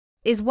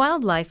Is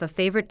wildlife a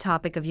favorite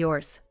topic of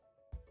yours?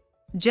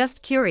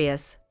 Just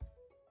curious.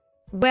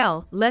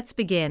 Well, let's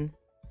begin.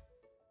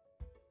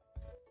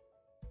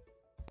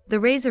 The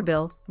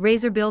razorbill,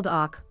 razor-billed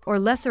auk, or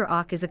lesser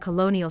auk is a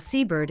colonial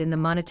seabird in the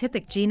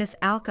monotypic genus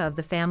Alca of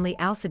the family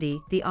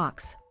Alcidae, the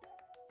auks.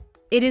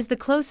 It is the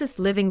closest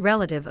living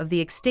relative of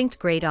the extinct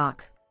great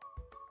auk.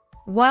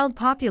 Wild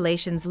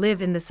populations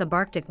live in the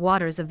subarctic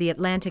waters of the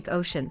Atlantic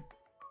Ocean.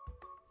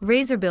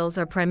 Razorbills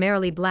are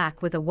primarily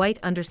black with a white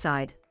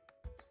underside.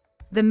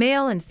 The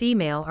male and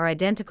female are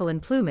identical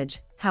in plumage,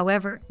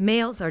 however,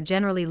 males are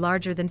generally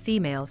larger than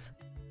females.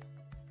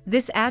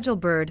 This agile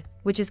bird,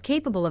 which is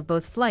capable of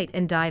both flight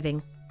and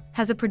diving,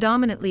 has a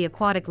predominantly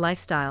aquatic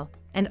lifestyle,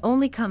 and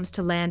only comes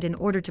to land in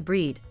order to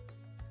breed.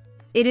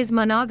 It is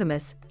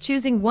monogamous,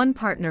 choosing one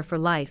partner for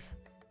life.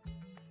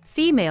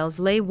 Females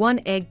lay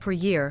one egg per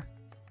year.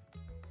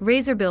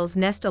 Razorbills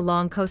nest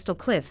along coastal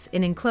cliffs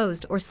in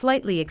enclosed or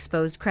slightly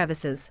exposed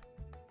crevices.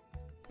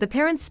 The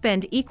parents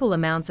spend equal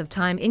amounts of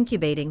time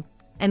incubating,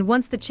 and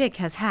once the chick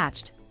has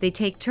hatched, they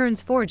take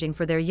turns foraging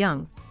for their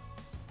young.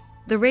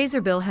 The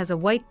razorbill has a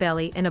white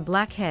belly and a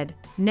black head,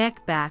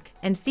 neck, back,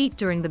 and feet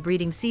during the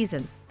breeding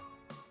season.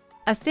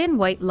 A thin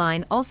white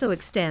line also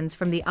extends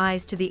from the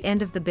eyes to the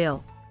end of the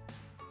bill.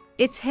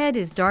 Its head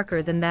is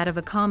darker than that of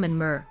a common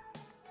murre.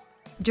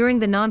 During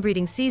the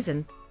non-breeding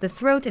season, the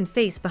throat and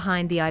face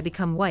behind the eye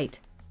become white,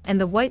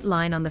 and the white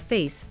line on the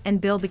face and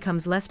bill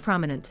becomes less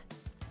prominent.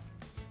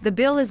 The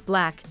bill is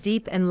black,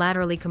 deep and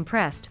laterally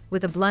compressed,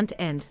 with a blunt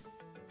end.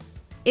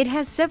 It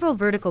has several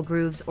vertical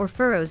grooves or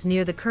furrows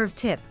near the curved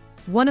tip,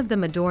 one of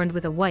them adorned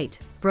with a white,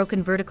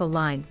 broken vertical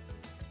line.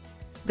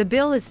 The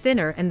bill is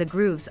thinner and the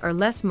grooves are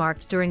less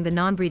marked during the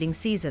non-breeding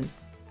season.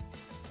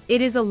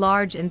 It is a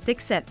large and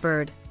thick-set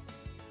bird.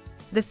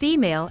 The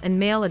female and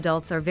male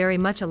adults are very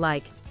much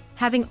alike,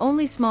 having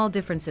only small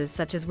differences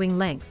such as wing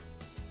length.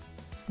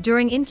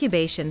 During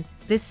incubation,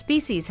 this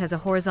species has a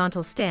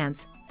horizontal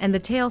stance, and the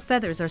tail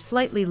feathers are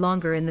slightly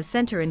longer in the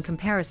center in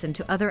comparison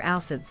to other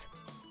Alcids.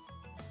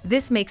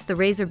 This makes the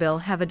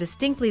razorbill have a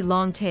distinctly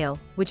long tail,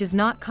 which is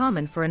not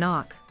common for an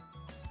auk.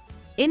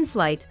 In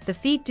flight, the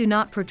feet do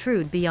not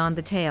protrude beyond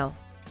the tail.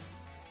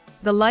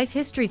 The life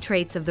history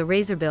traits of the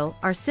razorbill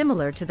are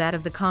similar to that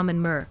of the common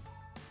murre.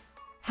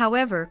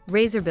 However,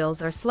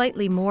 razorbills are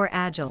slightly more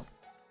agile.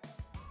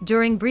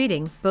 During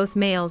breeding, both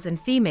males and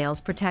females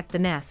protect the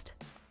nest.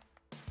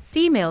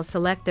 Females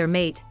select their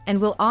mate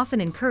and will often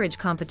encourage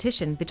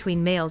competition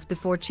between males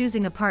before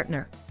choosing a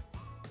partner.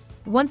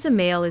 Once a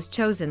male is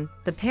chosen,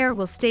 the pair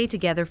will stay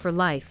together for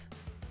life.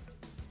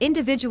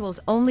 Individuals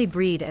only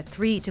breed at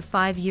 3 to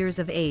 5 years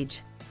of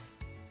age.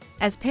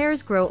 As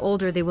pairs grow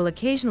older, they will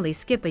occasionally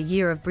skip a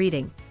year of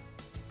breeding.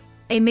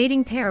 A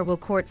mating pair will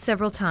court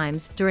several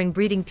times during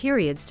breeding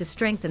periods to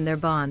strengthen their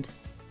bond.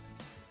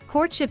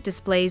 Courtship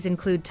displays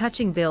include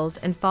touching bills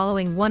and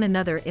following one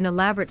another in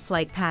elaborate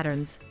flight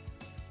patterns.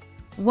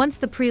 Once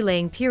the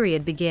pre-laying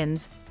period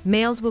begins,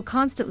 males will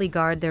constantly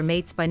guard their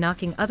mates by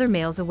knocking other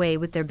males away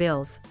with their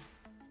bills.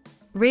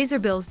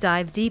 Razorbills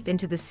dive deep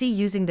into the sea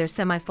using their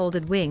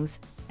semi-folded wings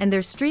and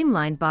their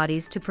streamlined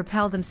bodies to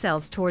propel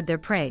themselves toward their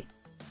prey.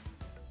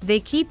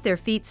 They keep their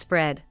feet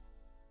spread.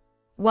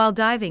 While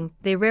diving,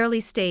 they rarely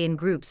stay in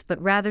groups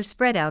but rather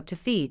spread out to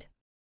feed.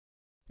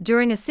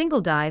 During a single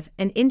dive,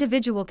 an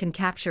individual can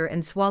capture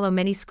and swallow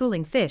many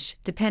schooling fish,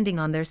 depending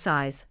on their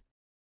size.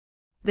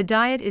 The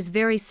diet is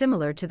very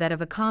similar to that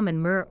of a common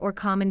murre or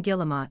common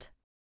guillemot.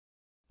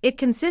 It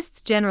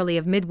consists generally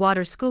of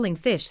mid-water schooling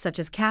fish such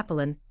as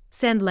capelin,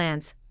 sand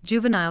lance,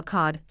 juvenile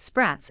cod,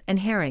 sprats, and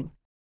herring.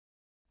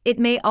 It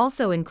may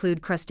also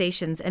include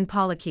crustaceans and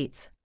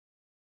polychaetes.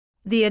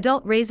 The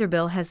adult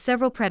razorbill has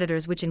several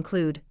predators which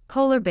include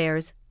polar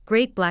bears,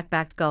 great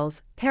black-backed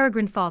gulls,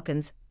 peregrine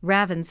falcons,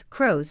 ravens,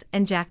 crows,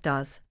 and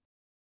jackdaws.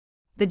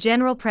 The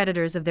general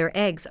predators of their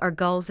eggs are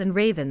gulls and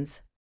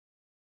ravens.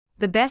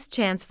 The best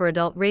chance for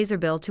adult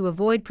razorbill to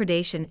avoid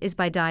predation is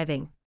by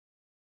diving.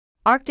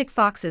 Arctic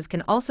foxes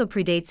can also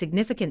predate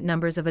significant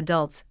numbers of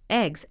adults,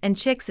 eggs, and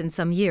chicks in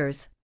some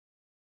years.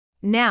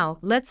 Now,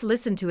 let's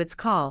listen to its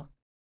call.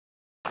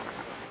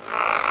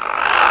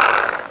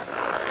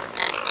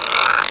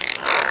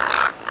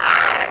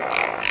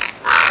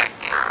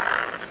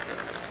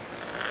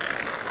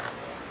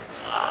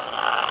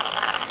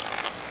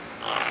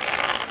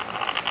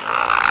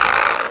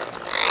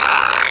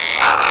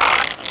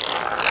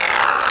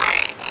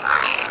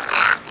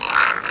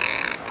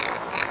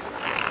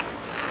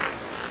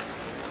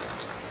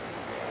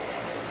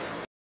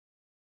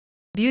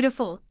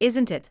 Beautiful,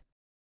 isn't it?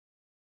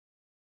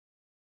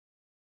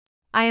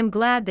 I am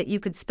glad that you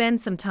could spend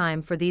some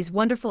time for these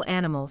wonderful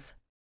animals.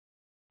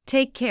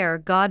 Take care,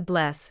 God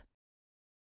bless.